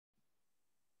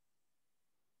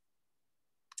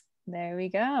There we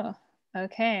go.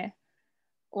 Okay.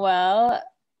 Well,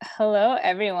 hello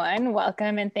everyone.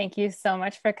 Welcome and thank you so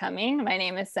much for coming. My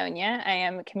name is Sonia. I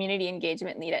am a community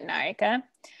engagement lead at Narika.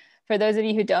 For those of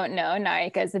you who don't know,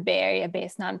 Narika is a Bay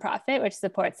Area-based nonprofit which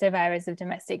supports survivors of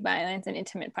domestic violence and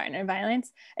intimate partner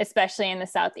violence, especially in the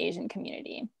South Asian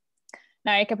community.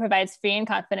 Narika provides free and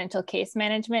confidential case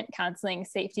management, counseling,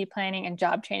 safety planning, and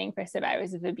job training for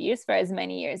survivors of abuse for as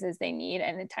many years as they need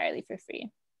and entirely for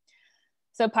free.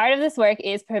 So part of this work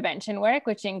is prevention work,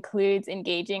 which includes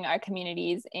engaging our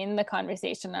communities in the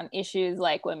conversation on issues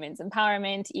like women's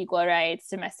empowerment, equal rights,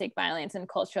 domestic violence, and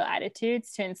cultural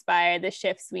attitudes to inspire the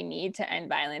shifts we need to end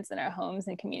violence in our homes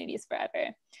and communities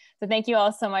forever. So thank you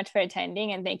all so much for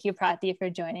attending, and thank you, Prathi, for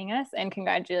joining us, and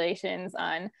congratulations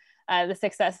on the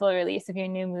successful release of your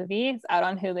new movie. It's out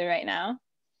on Hulu right now.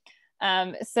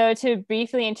 So to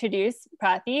briefly introduce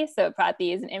Prathi, so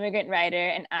Prathi is an immigrant writer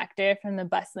and actor from the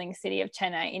bustling city of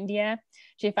Chennai, India.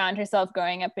 She found herself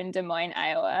growing up in Des Moines,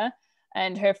 Iowa,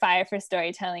 and her fire for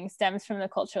storytelling stems from the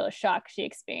cultural shock she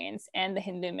experienced and the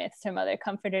Hindu myths her mother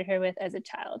comforted her with as a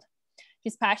child.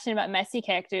 She's passionate about messy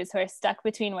characters who are stuck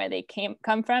between where they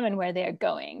come from and where they are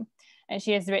going. And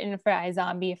she has written for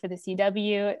iZombie for the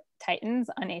CW, Titans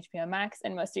on HBO Max,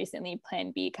 and most recently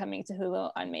Plan B coming to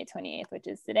Hulu on May 28th, which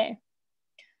is today.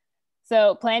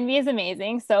 So Plan B is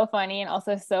amazing, so funny, and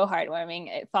also so heartwarming.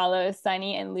 It follows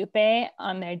Sunny and Lupe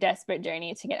on their desperate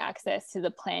journey to get access to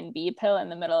the Plan B pill in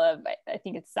the middle of, I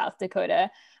think it's South Dakota,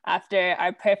 after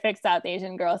our perfect South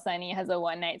Asian girl, Sunny, has a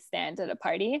one-night stand at a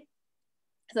party.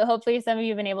 So hopefully some of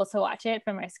you have been able to watch it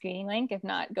from our screening link. If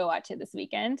not, go watch it this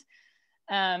weekend.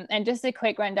 And just a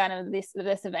quick rundown of this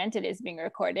event. It is being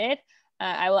recorded.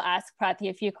 I will ask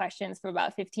Prathi a few questions for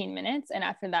about 15 minutes, and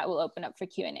after that we'll open up for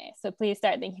Q&A. So please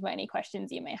start thinking about any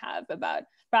questions you may have about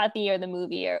Prathi or the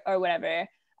movie or whatever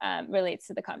relates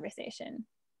to the conversation.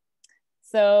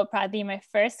 So Prathi, my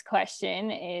first question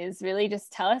is really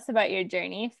just tell us about your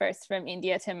journey, first from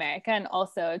India to America, and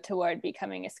also toward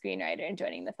becoming a screenwriter and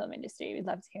joining the film industry. We'd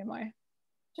love to hear more.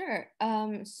 Sure.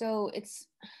 So it's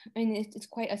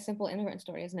quite a simple immigrant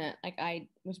story, isn't it? Like I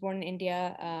was born in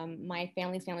India. My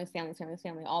family's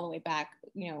family, all the way back,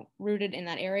 rooted in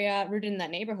that area, rooted in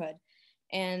that neighborhood.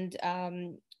 And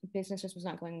business just was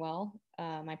not going well.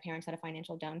 My parents had a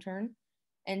financial downturn.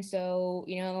 And so,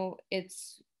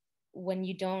 it's when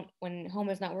home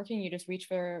is not working, you just reach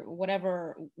for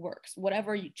whatever works,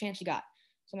 whatever chance you got.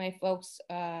 So my folks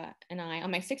and I,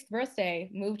 on my 6th birthday,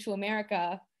 moved to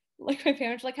America. Like my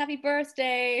parents were like, happy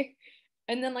birthday,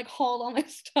 and then like hauled all my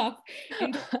stuff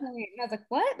into the plane. And I was like,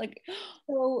 what?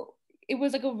 So it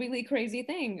was like a really crazy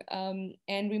thing.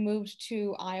 And we moved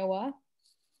to Iowa,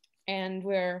 and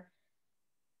where,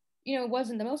 it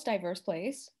wasn't the most diverse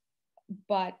place,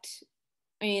 but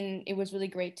it was really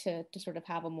great to sort of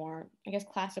have a more, I guess,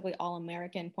 classically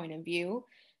all-American point of view,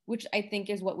 which I think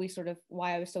is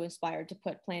why I was so inspired to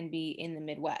put Plan B in the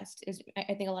Midwest. Is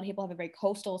I think a lot of people have a very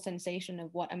coastal sensation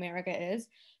of what America is.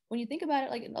 When you think about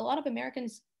it, like a lot of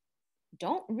Americans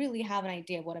don't really have an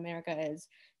idea of what America is.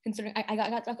 Considering I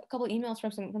got a couple of emails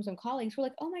from some colleagues who were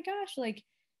like, oh my gosh,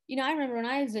 I remember when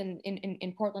I was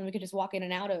in Portland, we could just walk in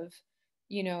and out of,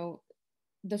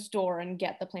 the store and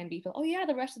get the Plan B pill. Oh yeah,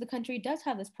 the rest of the country does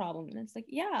have this problem. And it's like,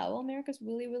 yeah, well, America's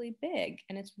really, really big,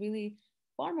 and it's really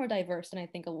far more diverse than I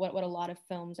think what a lot of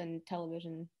films and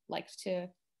television likes to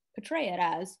portray it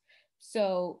as.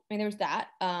 So there was that.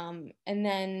 And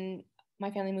then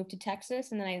my family moved to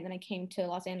Texas, and then I came to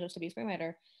Los Angeles to be a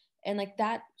screenwriter. And like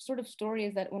that sort of story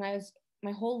is that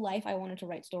my whole life I wanted to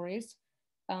write stories,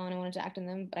 and I wanted to act in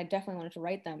them, but I definitely wanted to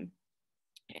write them.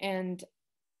 And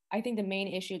I think the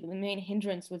main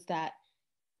hindrance was that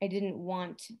I didn't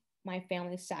want my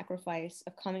family's sacrifice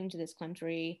of coming to this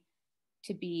country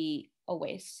to be a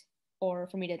waste, or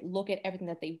for me to look at everything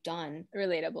that they've done.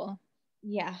 Relatable.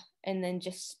 Yeah. And then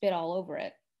just spit all over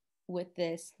it with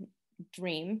this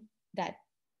dream that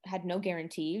had no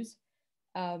guarantees.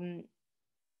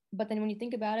 But then when you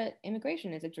think about it,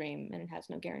 immigration is a dream and it has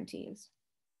no guarantees.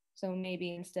 So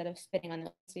maybe instead of spitting on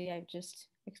it, I've just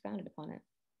expounded upon it.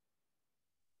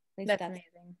 That's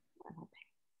amazing.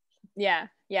 Yeah,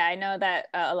 I know that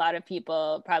a lot of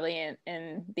people probably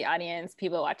in the audience,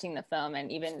 people watching the film,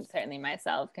 and even certainly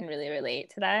myself, can really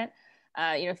relate to that.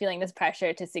 Feeling this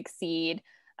pressure to succeed,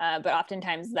 but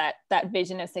oftentimes that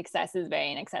vision of success is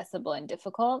very inaccessible and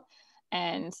difficult.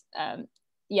 And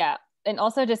and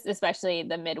also just especially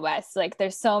the Midwest, like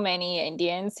there's so many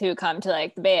Indians who come to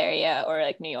like the Bay Area or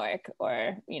like New York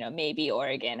or, maybe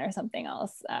Oregon or something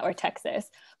else or Texas,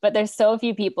 but there's so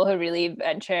few people who really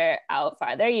venture out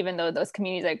farther, even though those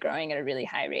communities are growing at a really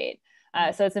high rate.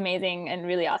 So it's amazing and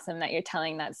really awesome that you're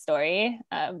telling that story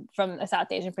from a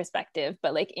South Asian perspective,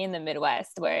 but like in the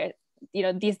Midwest where, you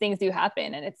know, these things do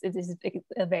happen and it's just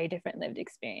a very different lived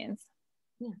experience.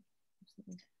 Yeah,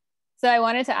 absolutely. So I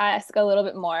wanted to ask a little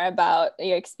bit more about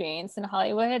your experience in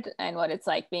Hollywood and what it's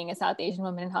like being a South Asian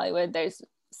woman in Hollywood.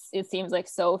 It seems like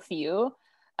so few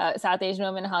South Asian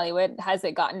women in Hollywood. Has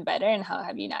it gotten better and how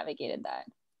have you navigated that?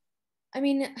 I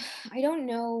mean, I don't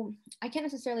know. I can't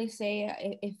necessarily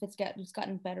say if it's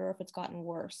gotten better or if it's gotten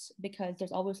worse, because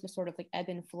there's always this sort of like ebb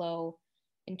and flow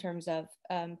in terms of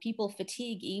people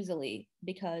fatigue easily,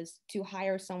 because to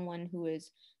hire someone who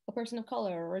is a person of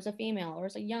color or is a female or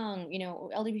is a young, you know,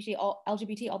 LGBT,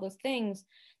 all those things,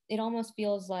 it almost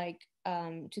feels like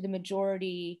to the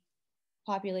majority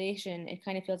population, it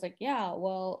kind of feels like, yeah,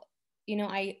 well, you know,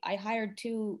 I hired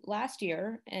two last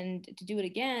year, and to do it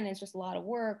again is just a lot of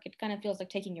work. It kind of feels like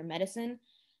taking your medicine.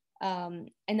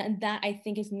 And that I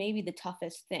think is maybe the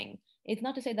toughest thing. It's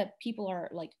not to say that people are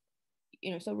like,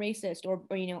 you know, so racist or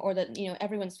you know, or that, you know,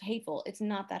 everyone's hateful. It's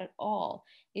not that at all.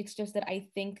 It's just that I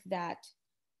think that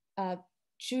uh,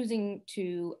 choosing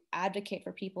to advocate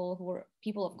for people who are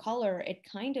people of color, it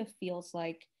kind of feels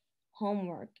like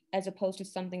homework as opposed to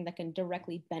something that can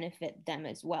directly benefit them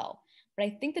as well. But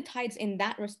I think the tides in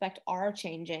that respect are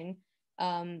changing.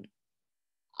 Um,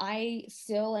 I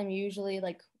still am usually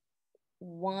like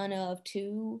one of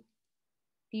two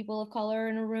people of color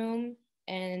in a room,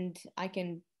 and I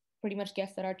can pretty much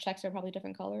guess that our checks are probably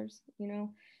different colors, you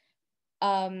know.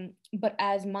 But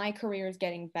as my career is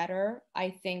getting better, I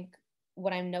think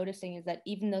what I'm noticing is that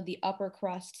even though the upper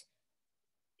crust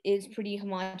is pretty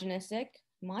homogenous,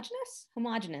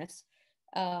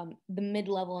 the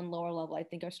mid-level and lower level, I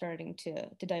think, are starting to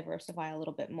diversify a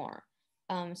little bit more.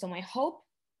 So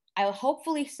I'll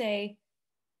hopefully say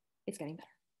it's getting better.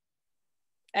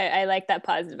 I like that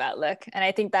positive outlook. And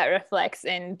I think that reflects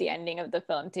in the ending of the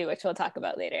film too, which we'll talk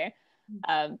about later.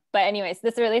 But anyways,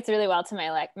 this relates really well to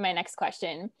my next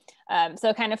question.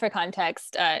 So kind of for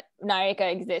context, Narika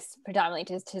exists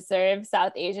predominantly to serve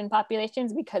South Asian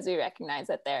populations because we recognize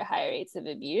that there are higher rates of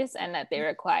abuse and that they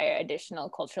require additional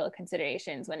cultural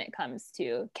considerations when it comes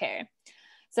to care.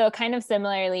 So kind of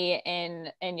similarly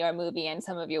in your movie and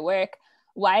some of your work,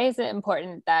 why is it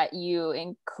important that you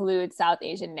include South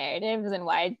Asian narratives, and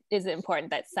why is it important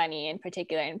that Sunny in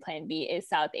particular in Plan B is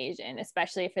South Asian,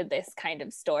 especially for this kind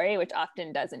of story, which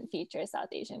often doesn't feature South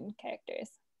Asian characters?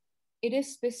 It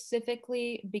is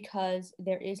specifically because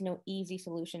there is no easy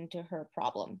solution to her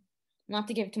problem. Not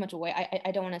to give too much away,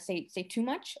 I don't want to say too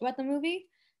much about the movie,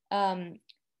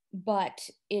 but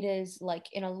it is like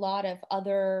in a lot of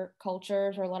other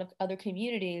cultures or a lot of other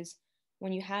communities,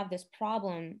 when you have this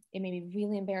problem, it may be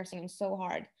really embarrassing and so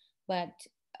hard, but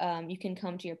you can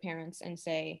come to your parents and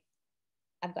say,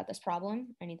 I've got this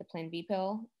problem. I need the Plan B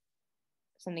pill.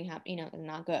 Something happened, you know, is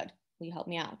not good. Will you help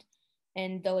me out?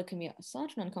 And though it can be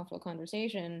such an uncomfortable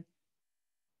conversation,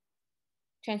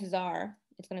 chances are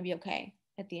it's going to be okay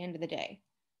at the end of the day.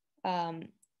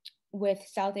 With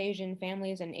South Asian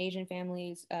families and Asian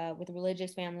families, with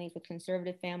religious families, with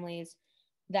conservative families,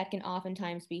 that can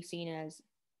oftentimes be seen as,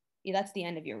 yeah, that's the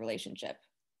end of your relationship.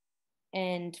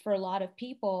 And for a lot of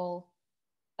people,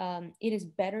 it is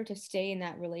better to stay in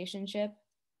that relationship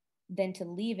than to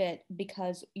leave it,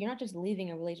 because you're not just leaving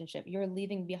a relationship, you're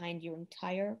leaving behind your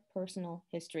entire personal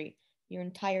history, your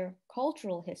entire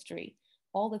cultural history,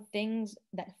 all the things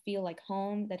that feel like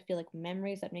home, that feel like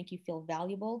memories, that make you feel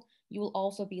valuable. You will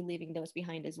also be leaving those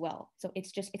behind as well. So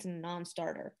it's a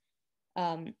non-starter,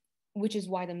 which is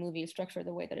why the movie is structured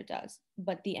the way that it does.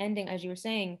 But the ending, as you were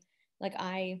saying, like,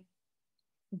 I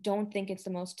don't think it's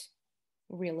the most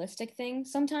realistic thing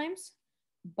sometimes,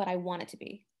 but I want it to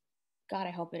be. God,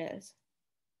 I hope it is.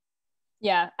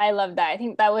 Yeah, I love that. I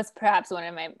think that was perhaps one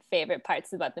of my favorite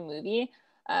parts about the movie.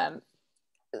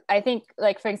 I think,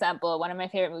 like, for example, one of my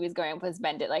favorite movies growing up was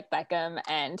Bend It Like Beckham,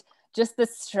 and just the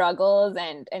struggles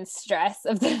and stress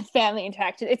of the family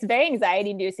interaction. It's very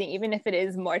anxiety inducing, even if it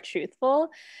is more truthful.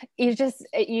 You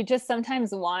just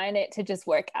sometimes want it to just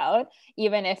work out,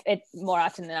 even if it more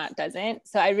often than not doesn't.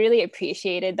 So I really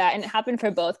appreciated that. And it happened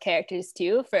for both characters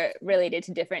too, for related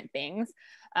to different things.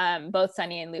 Both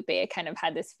Sunny and Lupe kind of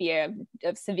had this fear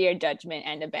of severe judgment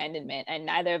and abandonment, and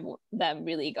neither of them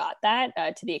really got that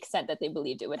to the extent that they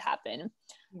believed it would happen.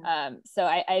 So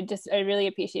I really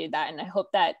appreciated that, and I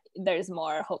hope that there's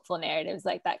more hopeful narratives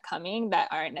like that coming that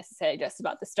aren't necessarily just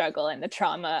about the struggle and the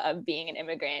trauma of being an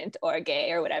immigrant or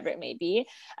gay or whatever it may be,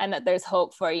 and that there's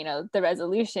hope for, you know, the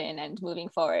resolution and moving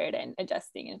forward and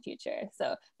adjusting in future.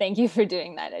 So thank you for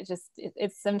doing that.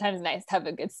 It's sometimes nice to have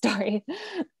a good story.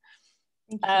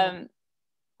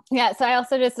 Yeah, so I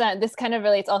also just, this kind of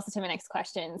relates also to my next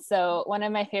question. So one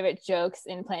of my favorite jokes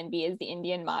in Plan B is the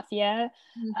Indian Mafia.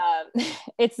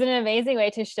 It's an amazing way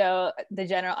to show the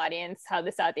general audience how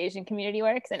the South Asian community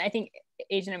works, and I think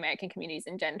Asian American communities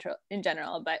in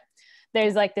general, but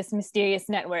there's like this mysterious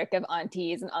network of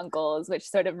aunties and uncles which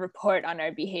sort of report on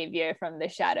our behavior from the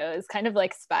shadows, kind of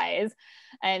like spies.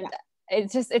 And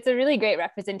it's a really great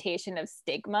representation of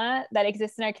stigma that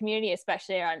exists in our community,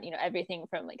 especially around, everything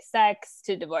from like sex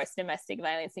to divorce, domestic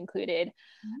violence included,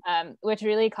 which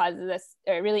really causes us,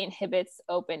 or really inhibits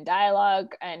open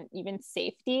dialogue and even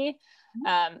safety,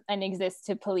 and exists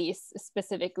to police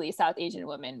specifically South Asian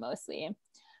women mostly.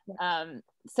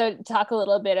 So talk a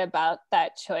little bit about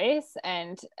that choice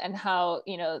and how,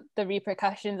 the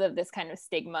repercussions of this kind of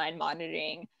stigma and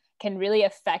monitoring can really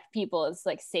affect people's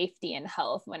like safety and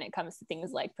health when it comes to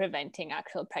things like preventing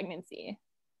actual pregnancy.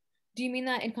 Do you mean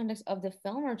that in context of the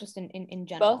film or just in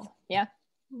general? Both, yeah.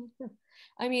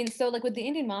 I mean, so like with the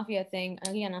Indian Mafia thing,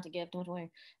 yeah, not to give, don't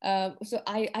worry. So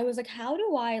I was like, how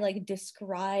do I like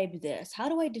describe this? How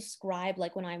do I describe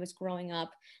like when I was growing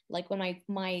up, like when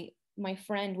my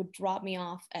friend would drop me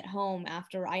off at home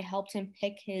after I helped him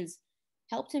pick his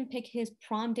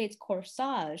prom date's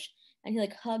corsage, and he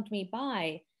like hugged me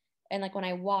bye. And like when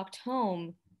I walked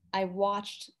home, I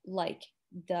watched like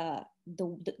the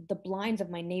blinds of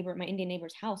my Indian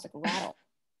neighbor's house like rattle.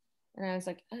 And I was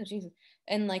like, oh Jesus.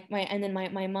 And like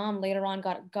my mom later on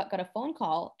got a phone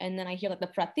call, and then I hear like the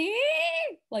Prathi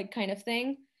like kind of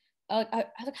thing. I was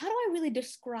like, how do I really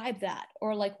describe that?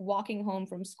 Or like walking home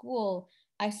from school,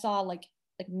 I saw like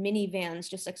minivans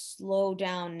just like slow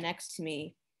down next to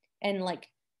me, and like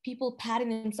people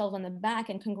patting themselves on the back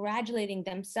and congratulating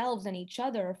themselves and each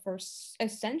other for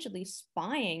essentially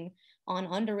spying on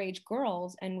underage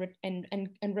girls and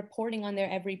reporting on their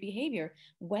every behavior,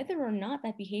 whether or not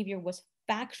that behavior was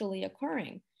factually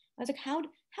occurring. I was like, how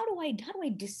do I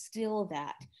distill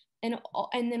that? And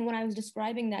then when I was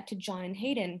describing that to John and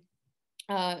Hayden,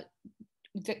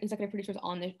 executive producers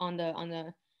on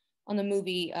the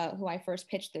movie, who I first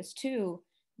pitched this to,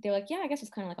 they're like, yeah, I guess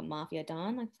it's kind of like a mafia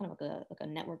don, like kind of like a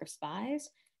network of spies.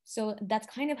 So that's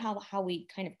kind of how we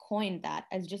kind of coined that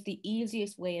as just the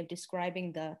easiest way of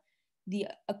describing the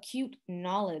acute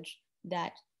knowledge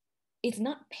that it's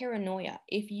not paranoia.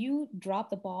 If you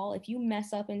drop the ball, if you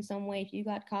mess up in some way, if you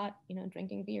got caught,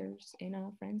 drinking beers in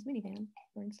a friend's minivan,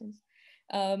 for instance,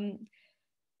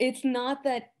 it's not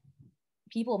that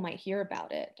people might hear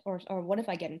about it, or what if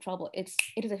I get in trouble? It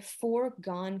is a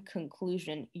foregone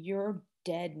conclusion. You're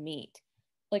dead meat.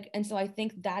 Like, and so I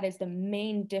think that is the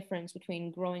main difference between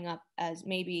growing up as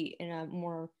maybe in a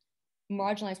more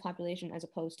marginalized population as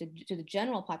opposed to the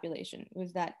general population,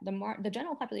 was that the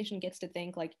general population gets to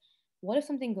think like, what if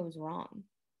something goes wrong?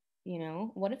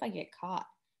 What if I get caught?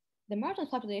 The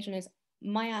marginalized population is,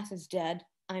 my ass is dead,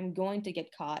 I'm going to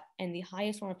get caught, and the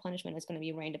highest form of punishment is going to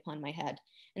be rained upon my head.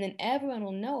 And then everyone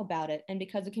will know about it. And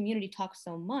because the community talks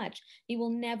so much, it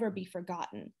will never be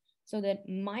forgotten. So that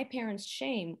my parents'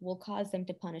 shame will cause them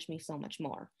to punish me so much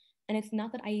more. And it's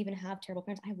not that I even have terrible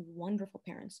parents. I have wonderful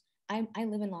parents. I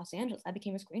live in Los Angeles. I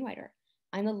became a screenwriter.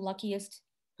 I'm the luckiest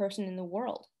person in the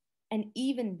world. And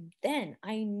even then,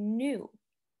 I knew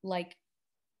like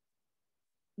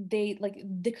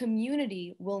the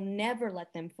community will never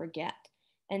let them forget.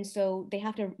 And so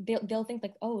they'll think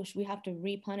like, oh, we have to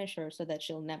repunish her so that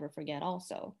she'll never forget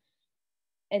also.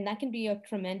 And that can be a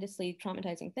tremendously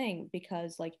traumatizing thing,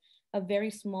 because like a very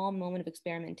small moment of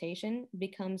experimentation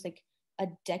becomes like a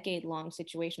decade-long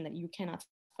situation that you cannot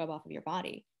scrub off of your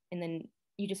body. And then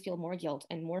you just feel more guilt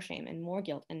and more shame and more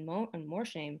guilt and more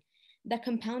shame. That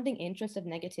compounding interest of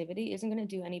negativity isn't going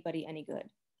to do anybody any good,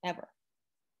 ever.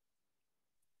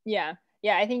 Yeah,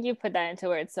 I think you put that into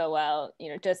words so well,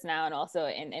 just now, and also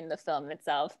in the film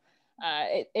itself.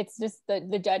 It's just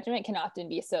the judgment can often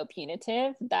be so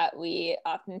punitive that we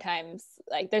oftentimes,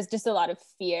 like, there's just a lot of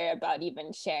fear about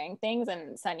even sharing things.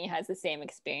 And Sunny has the same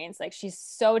experience. Like, she's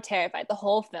so terrified the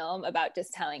whole film about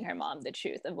just telling her mom the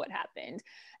truth of what happened.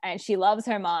 And she loves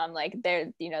her mom, like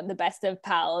they're the best of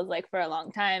pals, like, for a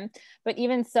long time. But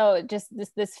even so, just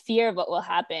this fear of what will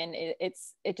happen,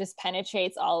 it just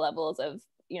penetrates all levels of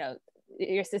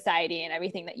your society and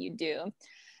everything that you do.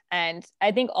 And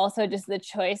I think also just the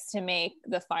choice to make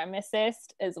the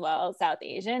pharmacist as well South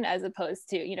Asian, as opposed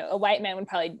to, a white man would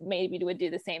probably would do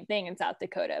the same thing in South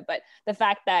Dakota. But the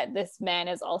fact that this man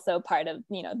is also part of,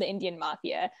 the Indian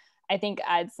mafia, I think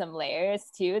adds some layers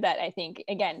too, that I think,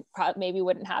 again, maybe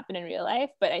wouldn't happen in real life,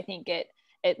 but I think it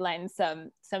lends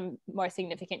some more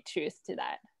significant truth to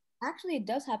that. Actually, it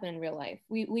does happen in real life.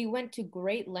 We went to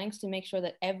great lengths to make sure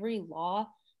that every law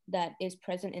that is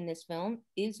present in this film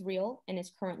is real and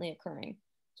is currently occurring.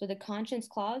 So the conscience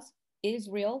clause is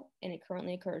real and it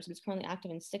currently occurs. It's currently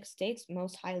active in 6 states,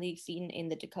 most highly seen in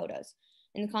the Dakotas.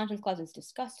 And the conscience clause is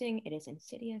disgusting. It is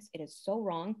insidious. It is so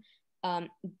wrong,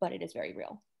 but it is very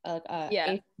real.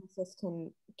 Yeah. A physicist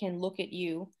can look at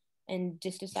you and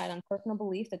just decide on personal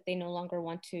belief that they no longer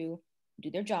want to do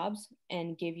their jobs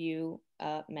and give you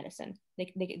medicine.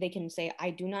 They can say, I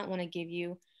do not want to give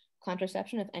you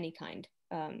contraception of any kind.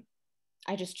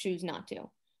 I just choose not to.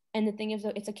 And the thing is,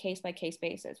 it's a case by case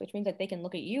basis, which means that they can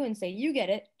look at you and say, you get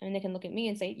it. And they can look at me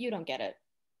and say, you don't get it.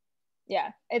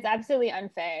 Yeah, it's absolutely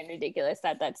unfair and ridiculous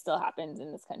that that still happens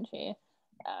in this country.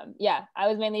 Yeah, I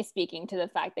was mainly speaking to the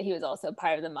fact that he was also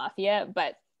part of the mafia,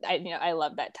 but I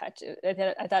love that touch.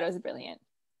 I thought it was brilliant.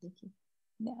 Thank you.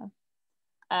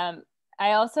 Yeah.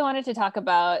 I also wanted to talk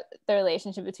about the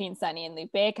relationship between Sunny and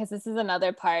Lupe, because this is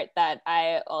another part that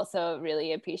I also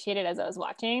really appreciated as I was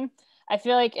watching. I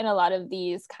feel like in a lot of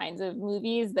these kinds of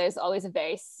movies, there's always a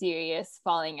very serious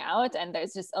falling out, and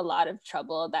there's just a lot of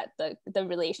trouble that the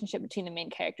relationship between the main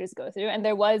characters go through. And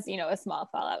there was, a small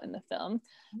fallout in the film,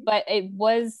 but I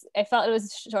felt it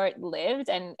was short-lived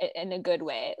and in a good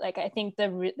way. Like, I think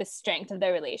the strength of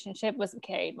their relationship was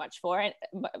carried much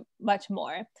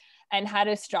more and had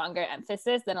a stronger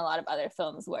emphasis than a lot of other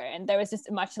films were. And there was just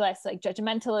much less like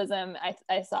judgmentalism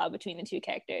I saw between the two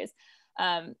characters.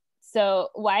 So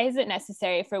why is it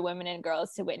necessary for women and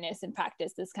girls to witness and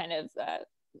practice this kind of,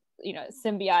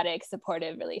 symbiotic,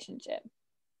 supportive relationship?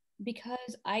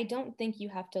 Because I don't think you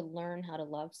have to learn how to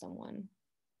love someone.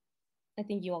 I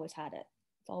think you always had it.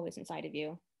 It's always inside of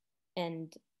you.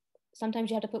 And sometimes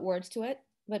you have to put words to it,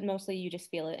 but mostly you just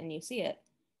feel it and you see it.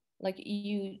 Like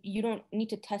you don't need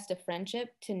to test a friendship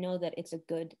to know that it's a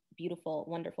good, beautiful,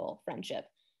 wonderful friendship.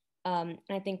 And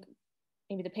I think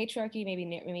maybe the patriarchy,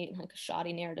 maybe like a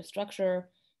shoddy narrative structure,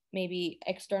 maybe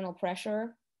external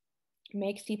pressure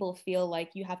makes people feel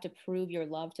like you have to prove your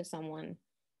love to someone,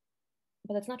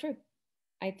 but that's not true.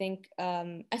 I think,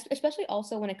 especially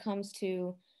also when it comes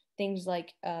to things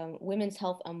like women's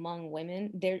health among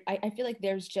women, I feel like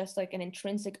there's just like an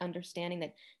intrinsic understanding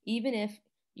that even if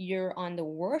you're on the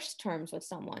worst terms with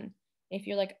someone, if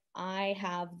you're like, I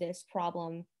have this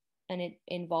problem and it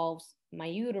involves my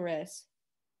uterus,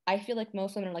 I feel like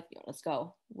most women are like, let's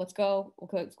go. We'll go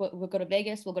to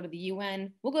Vegas, we'll go to the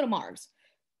UN, we'll go to Mars.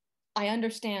 I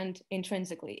understand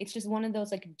intrinsically. It's just one of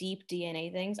those like deep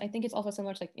DNA things. I think it's also so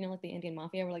much like, like the Indian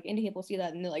mafia, where like Indian people see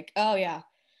that and they're like, oh yeah,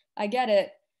 I get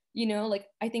it. Like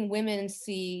I think women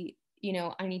see,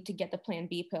 I need to get the plan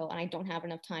B pill and I don't have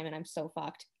enough time and I'm so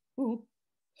fucked. Ooh.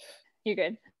 You're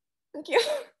good. Thank you.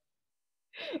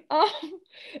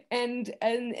 And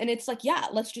it's like, yeah,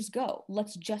 let's just go.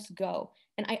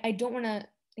 And I don't want to,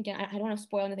 again, I don't want to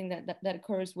spoil anything that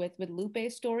occurs with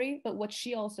Lupe's story, but what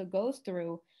she also goes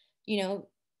through,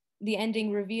 the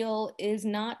ending reveal is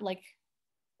not like,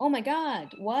 oh my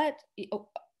God, what?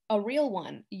 A real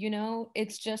one,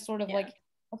 it's just sort of like,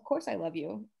 of course I love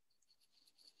you.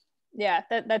 Yeah,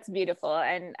 that's beautiful.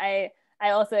 And I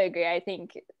also agree. I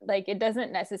think like it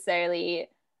doesn't necessarily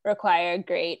require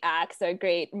great acts or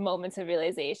great moments of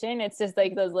realization. It's just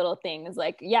like those little things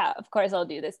like, yeah, of course I'll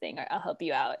do this thing or I'll help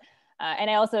you out. And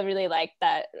I also really like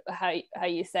that how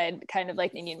you said kind of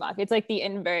like the Indian mafia. It's like the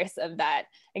inverse of that.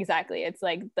 Exactly. It's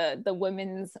like the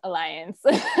women's alliance.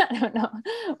 I don't know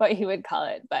what you would call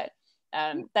it, but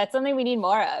that's something we need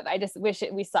more of. I just wish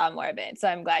we saw more of it. So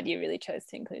I'm glad you really chose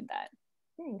to include that.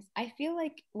 Thanks. I feel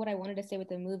like what I wanted to say with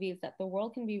the movie is that the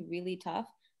world can be really tough.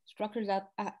 Structures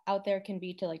out there can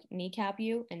be to like kneecap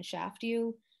you and shaft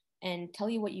you and tell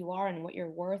you what you are and what you're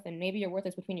worth. And maybe your worth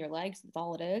is between your legs. That's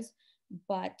all it is.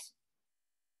 But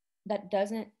that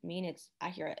doesn't mean it's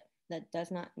accurate. That does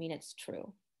not mean it's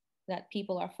true. That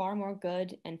people are far more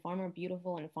good and far more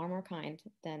beautiful and far more kind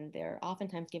than they're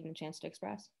oftentimes given a chance to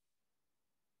express.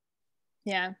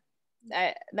 Yeah.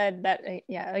 Yeah,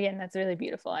 again, that's really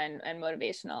beautiful and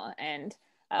motivational, and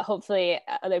hopefully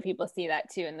other people see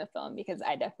that too in the film, because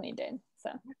I definitely did.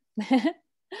 So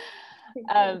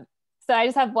so I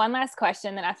just have one last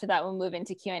question, then after that we'll move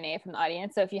into Q&A from the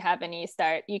audience. So if you have any,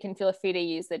 you can feel free to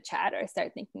use the chat or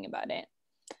start thinking about it.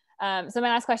 So my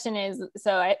last question is,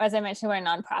 as I mentioned, we're a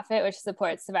nonprofit which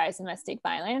supports survivors of domestic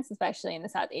violence, especially in the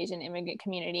South Asian immigrant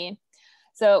community.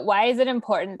 So why is it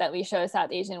important that we show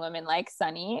South Asian women like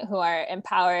Sunny, who are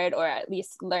empowered or at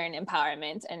least learn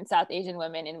empowerment, and South Asian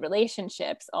women in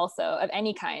relationships also of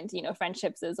any kind, you know,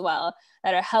 friendships as well,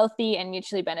 that are healthy and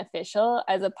mutually beneficial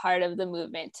as a part of the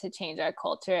movement to change our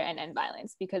culture and end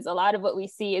violence? Because a lot of what we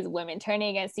see is women turning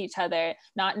against each other,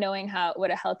 not knowing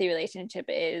what a healthy relationship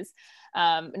is,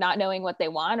 not knowing what they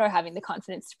want or having the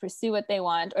confidence to pursue what they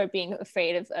want, or being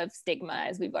afraid of stigma,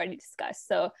 as we've already discussed.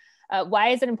 So why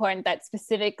is it important that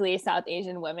specifically South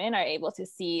Asian women are able to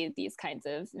see these kinds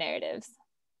of narratives?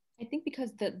 I think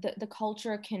because the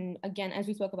culture can, again, as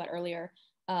we spoke about earlier,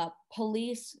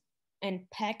 police and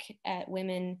peck at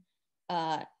women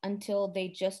until they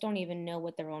just don't even know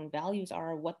what their own values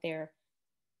are, or what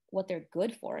they're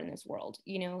good for in this world.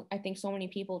 You know, I think so many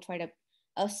people try to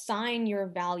assign your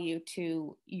value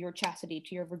to your chastity,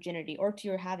 to your virginity, or to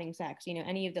your having sex. You know,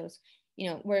 any of those. You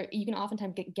know, where you can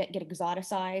oftentimes get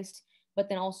exoticized, but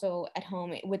then also at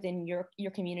home within your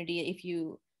community, if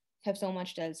you have so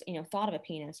much as, you know, thought of a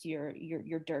penis, you're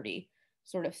dirty,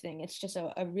 sort of thing. It's just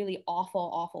a really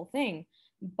awful thing.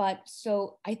 But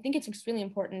so I think it's extremely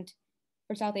important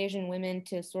for South Asian women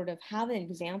to sort of have an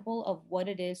example of what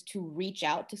it is to reach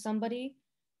out to somebody,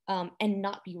 and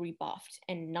not be rebuffed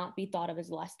and not be thought of as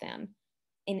less than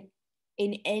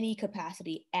in any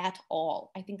capacity at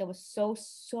all. I think that was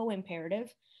so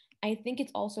imperative. I think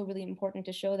it's also really important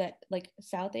to show that, like,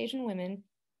 South Asian women,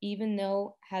 even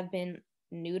though have been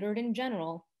neutered in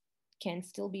general, can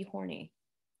still be horny,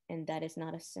 and that is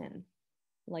not a sin.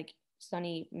 Like,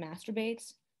 Sunny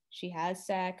masturbates, she has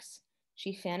sex,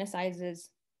 she fantasizes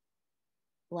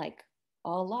like a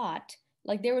lot.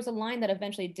 Like, there was a line that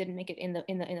eventually didn't make it in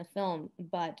the film,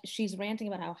 but she's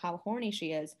ranting about how horny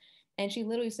she is, and she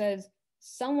literally says,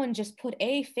 "Someone just put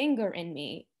a finger in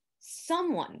me,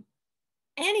 someone,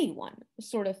 anyone,"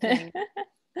 sort of thing.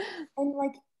 And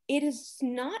like, it is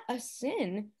not a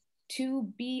sin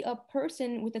to be a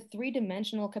person with a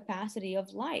three-dimensional capacity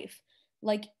of life.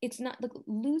 Like, it's not like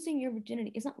losing your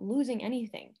virginity, it's not losing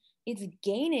anything. It's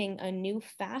gaining a new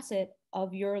facet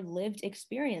of your lived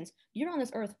experience. You're on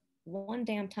this earth one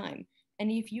damn time.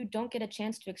 And if you don't get a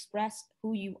chance to express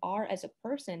who you are as a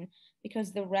person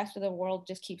because the rest of the world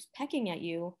just keeps pecking at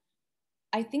you,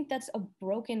 I think that's a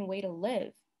broken way to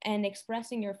live. And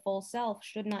expressing your full self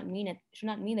should not mean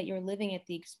that you're living at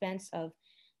the expense of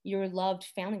your loved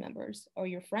family members or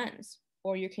your friends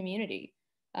or your community.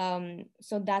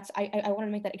 So that's I want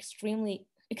to make that extremely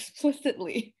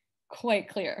explicitly quite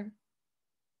clear.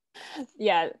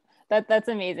 Yeah, that's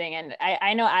amazing. And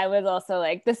I know I was also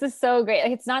like, this is so great.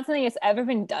 Like, it's not something that's ever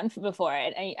been done before.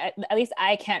 And at least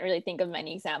I can't really think of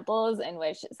many examples in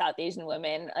which South Asian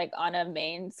women, like on a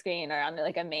main screen or on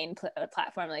like a main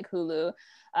platform like Hulu,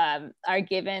 are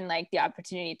given like the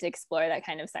opportunity to explore that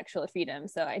kind of sexual freedom.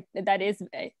 So that is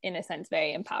in a sense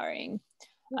very empowering.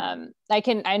 I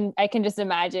can just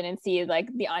imagine and see like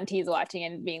the aunties watching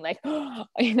and being like, oh,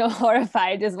 you know,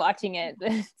 horrified just watching it.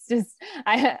 It's just,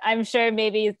 I'm sure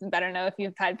maybe, I don't know if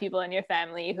you've had people in your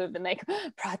family who've been like,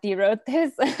 Prathi wrote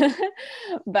this,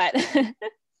 but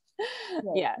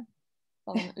yeah.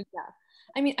 Yeah.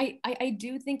 I mean, I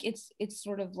do think it's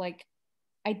sort of like,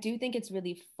 I do think it's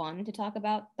really fun to talk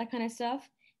about that kind of stuff.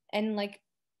 And like,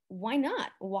 why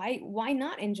not? Why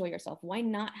not enjoy yourself? Why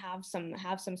not have some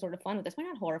sort of fun with this? Why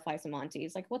not horrify some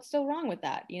aunties? Like, what's so wrong with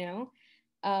that? You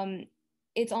know?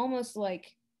 It's almost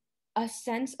like a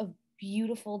sense of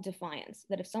beautiful defiance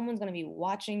that if someone's going to be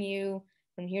watching you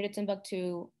from here to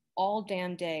Timbuktu all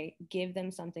damn day, give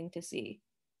them something to see.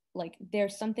 Like,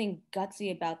 there's something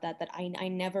gutsy about that I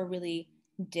never really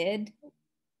did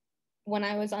when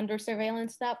I was under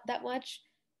surveillance that much.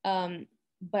 Um,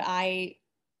 but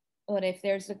if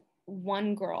there's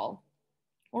one girl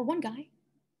or one guy,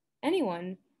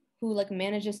 anyone who like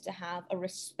manages to have a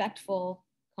respectful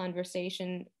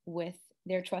conversation with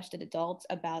their trusted adults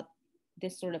about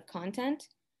this sort of content,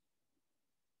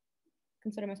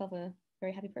 consider myself a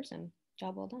very happy person.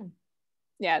 Job well done.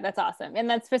 Yeah, that's awesome. And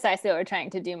that's precisely what we're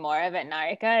trying to do more of at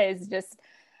Narika, is just,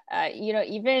 you know,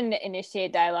 even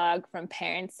initiate dialogue from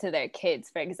parents to their kids,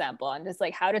 for example, and just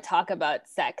like how to talk about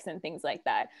sex and things like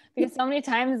that. Because so many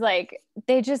times, like,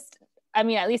 they just, I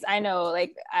mean, at least I know,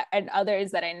 like, and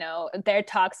others that I know, their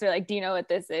talks are like, do you know what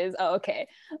this is? Oh, okay.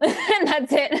 And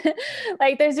that's it.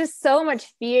 Like, there's just so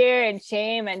much fear and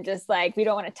shame and just like, we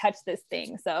don't want to touch this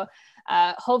thing. So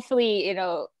hopefully, you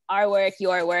know, our work,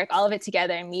 your work, all of it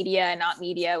together, media, not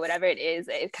media, whatever it is,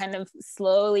 it kind of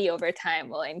slowly over time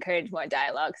will encourage more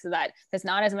dialogue so that there's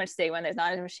not as much stigma, there's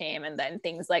not as much shame, and then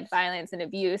things like violence and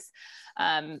abuse,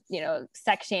 you know,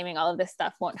 sex shaming, all of this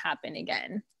stuff won't happen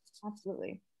again.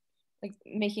 Absolutely. like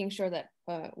making sure that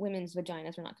women's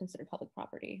vaginas are not considered public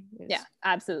property. Yeah,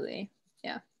 absolutely.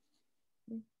 Yeah.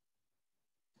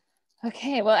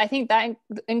 Okay, well, I think that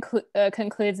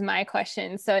concludes my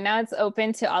question. So now it's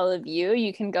open to all of you.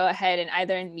 You can go ahead and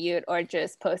either unmute or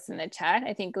just post in the chat.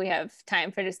 I think we have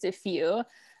time for just a few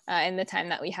in the time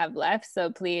that we have left.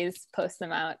 So please post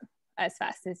them out as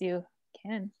fast as you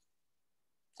can.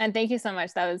 And thank you so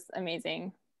much. That was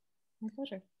amazing. My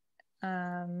pleasure.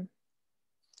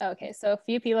 Okay, so a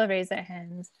few people raised their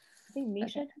hands. I think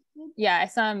Misha. Okay. Yeah, I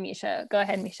saw Misha. Go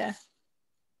ahead, Misha.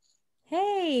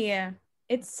 Hey,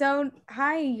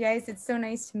 hi you guys. It's so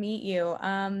nice to meet you.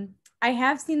 I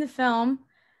have seen the film.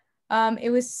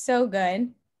 It was so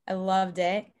good. I loved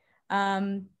it.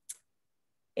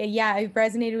 Yeah, it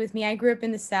resonated with me. I grew up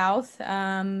in the South.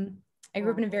 I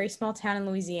grew up in a very small town in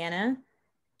Louisiana,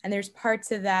 and there's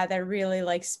parts of that that really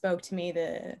like spoke to me.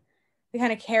 The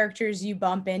kind of characters you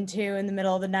bump into in the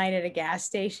middle of the night at a gas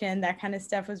station, that kind of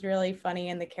stuff was really funny,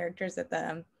 and the characters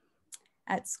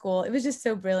at school, it was just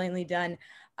so brilliantly done.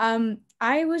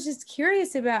 I was just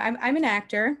curious about. I'm an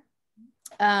actor.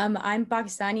 I'm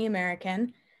Pakistani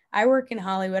American. I work in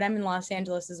Hollywood. I'm in Los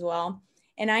Angeles as well.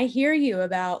 And I hear you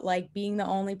about like being the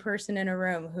only person in a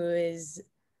room who is,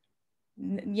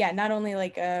 yeah, not only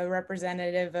like a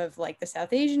representative of like the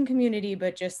South Asian community,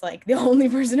 but just like the only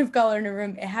person of color in a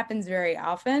room. It happens very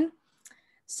often.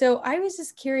 So I was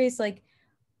just curious, like,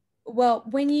 well,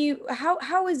 when you,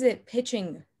 how is it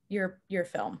pitching your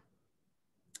film?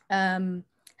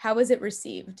 How was it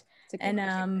received?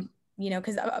 And you know,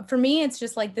 because for me, it's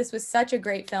just like this was such a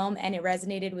great film and it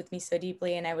resonated with me so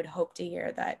deeply. And I would hope to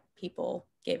hear that people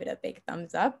gave it a big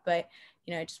thumbs up. But,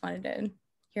 you know, I just wanted to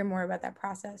hear more about that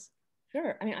process.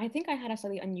 Sure. I mean, I think I had a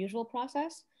slightly unusual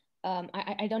process.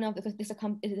 I don't know if this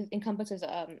encompasses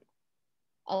a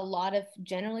lot of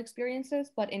general experiences,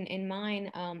 but in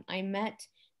mine, I met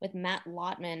with Matt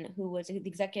Lotman, who was the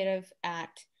executive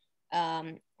at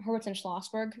Hurwitz and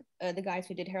Schlossberg, the guys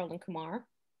who did Harold and Kumar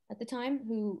at the time,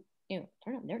 who, you know,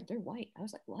 turn out they're white. I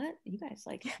was like, what? You guys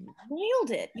like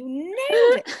nailed it. You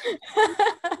nailed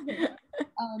it.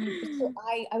 So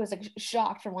I was like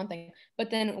shocked for one thing, but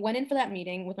then went in for that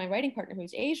meeting with my writing partner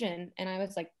who's Asian, and I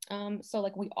was like, so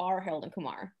like we are Harold and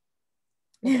Kumar.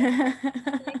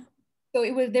 So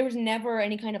there was never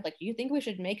any kind of like, do you think we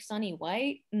should make Sunny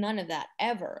white? None of that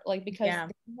ever, like, because they're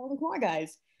Harold and Kumar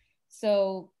guys.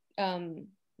 So no,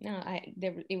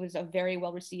 it was a very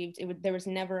well received. There was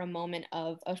never a moment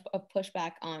of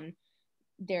pushback on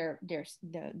the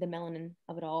melanin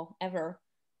of it all ever.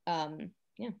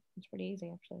 Yeah, it's pretty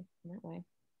easy actually in that way.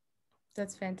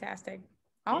 That's fantastic.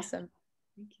 Awesome. Yeah.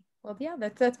 Thank you. Well, yeah,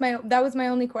 that was my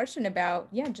only question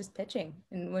about, just pitching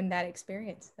and when that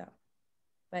experience. So,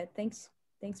 but thanks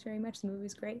very much. The movie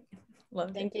was great.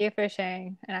 Loved it. Thank you for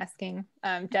sharing and asking.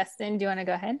 Justin, do you want to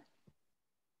go ahead?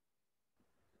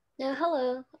 Yeah,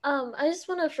 hello. I just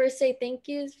want to first say thank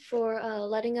you for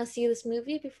letting us see this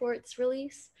movie before its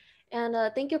release. And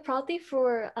thank you, Prathi,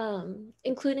 for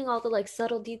including all the like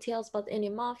subtle details about the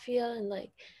Indian mafia and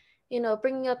like, you know,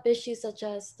 bringing up issues such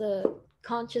as the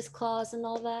conscious clause and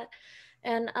all that.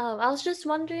 And I was just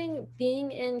wondering,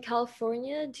 being in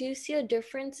California, do you see a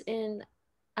difference in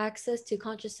access to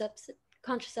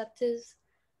contraceptives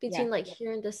between like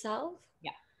here in the South?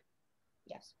 Yeah.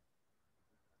 Yes.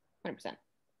 100%.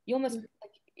 You almost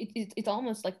like it's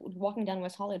almost like walking down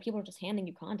West Hollywood. People are just handing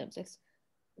you condoms. It's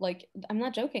like, I'm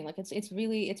not joking. Like it's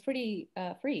pretty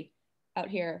free out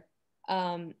here.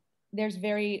 There's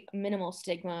very minimal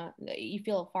stigma. You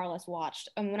feel far less watched.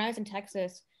 When I was in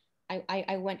Texas,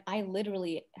 I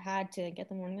literally had to get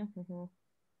the morning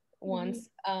once,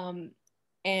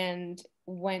 and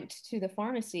went to the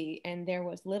pharmacy, and there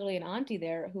was literally an auntie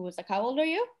there who was like, "How old are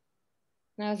you?"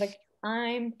 And I was like,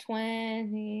 "I'm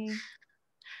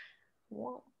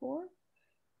 24,"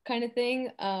 kind of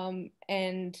thing.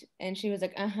 And she was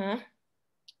like, kind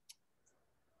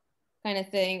of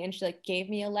thing, and she like gave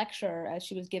me a lecture as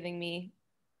she was giving me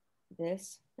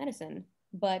this medicine.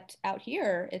 But out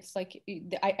here, it's like,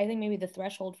 I think maybe the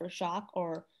threshold for shock,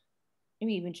 or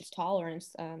maybe even just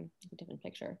tolerance, a different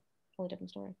picture, totally different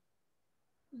story.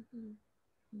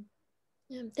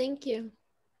 Yeah, thank you.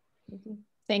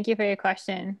 Thank you for your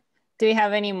question. Do we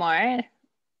have any more?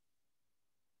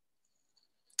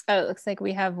 Oh, it looks like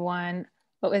we have one.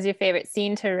 What was your favorite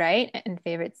scene to write and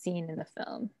favorite scene in the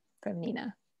film, from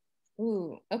Nina?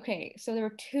 Ooh, okay. So there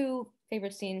were two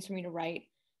favorite scenes for me to write,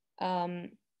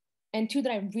 and two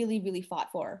that I really, really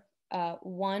fought for.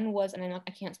 One was, and I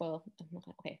can't spoil.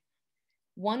 Okay.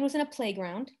 One was in a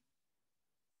playground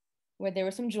where there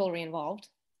was some jewelry involved.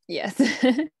 Yes.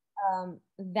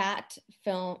 that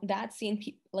film, that scene,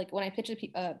 like when I pitched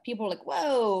it, people were like,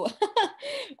 whoa,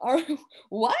 or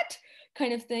what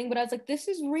kind of thing. But I was like, this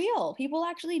is real. People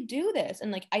actually do this.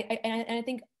 And like, I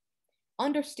think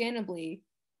understandably,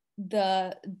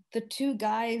 the two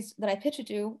guys that I pitched it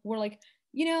to were like,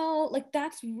 like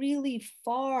that's really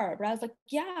far. But I was like,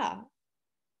 yeah,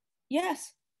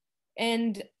 yes.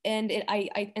 And then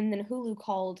Hulu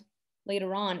called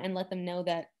later on and let them know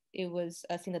that it was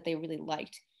a scene that they really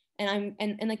liked. And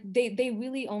like they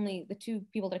really only, the two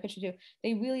people that I pitched it to,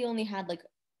 they really only had like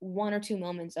one or two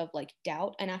moments of like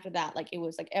doubt, and after that, like it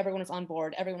was like everyone was on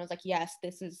board. Everyone was like, yes,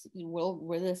 this is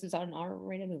this is an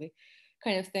R-rated movie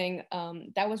kind of thing.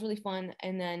 That was really fun.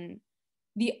 And then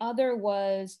the other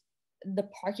was the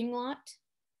parking lot.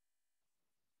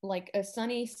 Like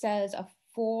Sunny says a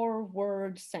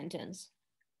 4-word sentence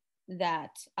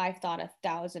that I've thought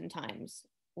 1,000 times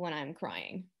when I'm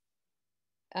crying.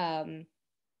 And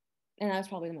that was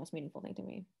probably the most meaningful thing to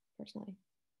me personally.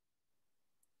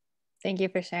 Thank you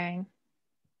for sharing.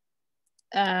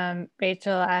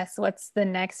 Rachel asks, what's the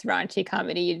next raunchy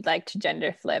comedy you'd like to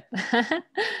gender flip?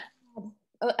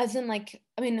 As in like,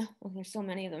 I mean, there's so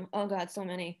many of them. Oh God, so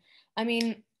many. I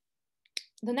mean,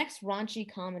 the next raunchy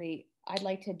comedy I'd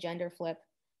like to gender flip.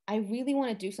 I really want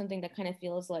to do something that kind of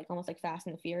feels like almost like Fast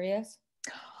and the Furious.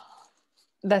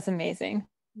 That's amazing.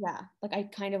 Yeah, like I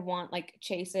kind of want like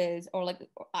chases or like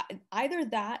either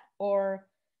that or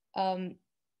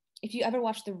if you ever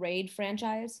watched the Raid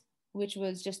franchise, which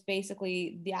was just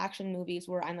basically the action movies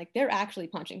where I'm like, they're actually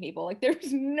punching people. Like,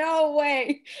 there's no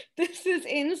way. This is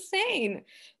insane.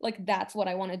 Like, that's what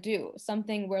I want to do.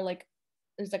 Something where like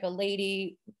there's like a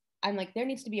lady. I'm like, there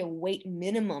needs to be a weight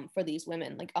minimum for these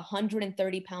women, like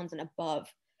 130 pounds and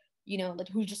above, like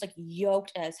who's just like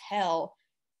yoked as hell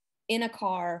in a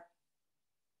car,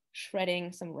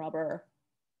 shredding some rubber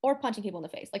or punching people in the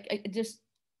face. Like just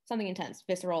something intense,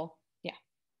 visceral. Yeah,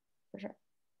 for sure.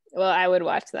 Well, I would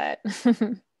watch that.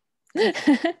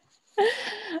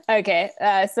 Okay,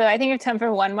 so I think we have time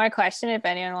for one more question if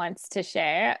anyone wants to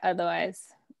share. Otherwise,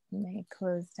 we may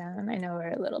close down. I know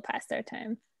we're a little past our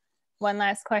time. One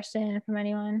last question from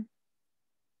anyone?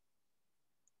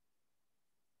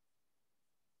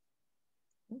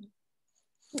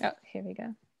 Oh, here we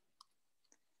go.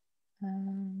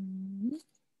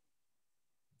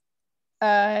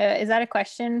 Is that a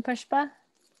question, Pushpa?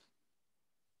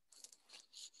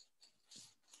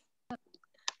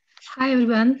 Hi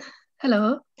everyone.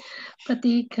 Hello,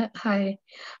 Pratik. Hi.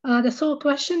 So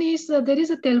question is, there is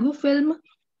a Telugu film.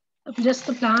 Just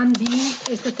the plan B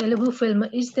is the Telugu film.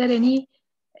 Is there any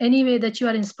way that you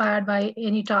are inspired by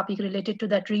any topic related to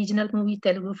that regional movie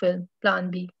Telugu film, Plan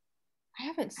B? I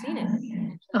haven't seen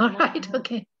it. All right.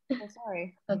 Okay. I'm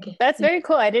sorry. Okay. That's very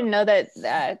cool. I didn't know that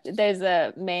there's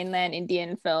a mainland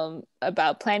Indian film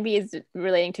about Plan B. Is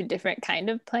relating to different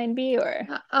kind of Plan B, or?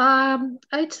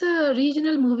 It's a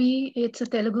regional movie. It's a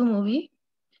Telugu movie.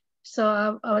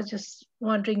 So I was just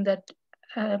wondering that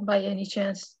by any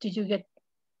chance, did you get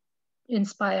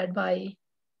inspired by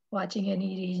watching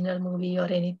any regional movie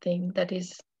or anything that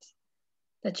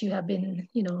you have been,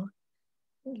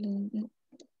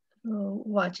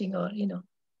 watching or,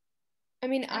 I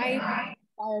mean, I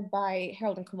inspired by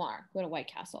Harold and Kumar, Go to White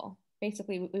Castle.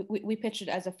 Basically, we pitched it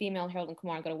as a female Harold and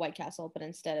Kumar, Go to White Castle, but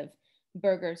instead of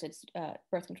burgers, it's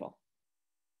birth control.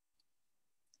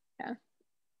 Yeah,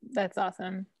 that's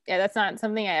awesome. Yeah, that's not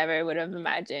something I ever would have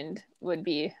imagined would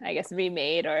be, I guess,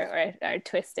 remade or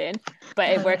twisted, but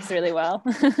it works really well.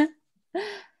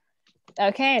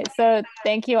 Okay, so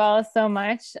thank you all so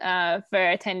much for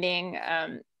attending.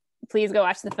 Please go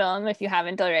watch the film if you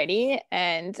haven't already.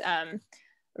 And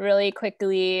really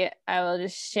quickly, I will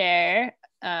just share,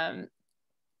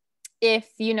 if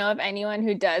you know of anyone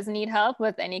who does need help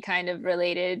with any kind of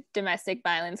related domestic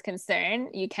violence concern,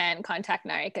 you can contact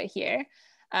Narika here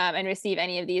and receive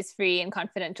any of these free and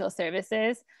confidential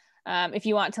services. If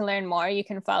you want to learn more, you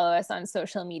can follow us on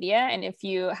social media. And if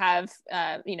you have,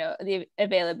 the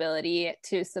availability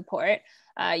to support,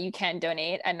 you can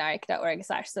donate at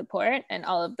narc.org/support. And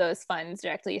all of those funds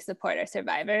directly support our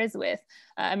survivors with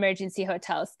emergency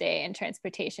hotel stay and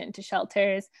transportation to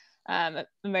shelters,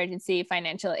 emergency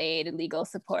financial aid, legal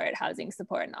support, housing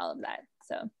support, and all of that.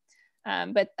 So,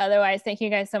 but otherwise, thank you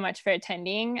guys so much for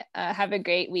attending. Have a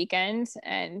great weekend,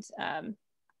 and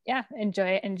yeah,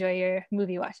 enjoy your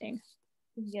movie watching.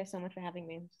 Thank you guys so much for having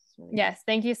me. Yes,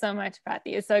 thank you so much,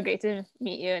 Prathi. It's so great to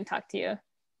meet you and talk to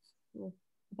you.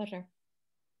 Pleasure.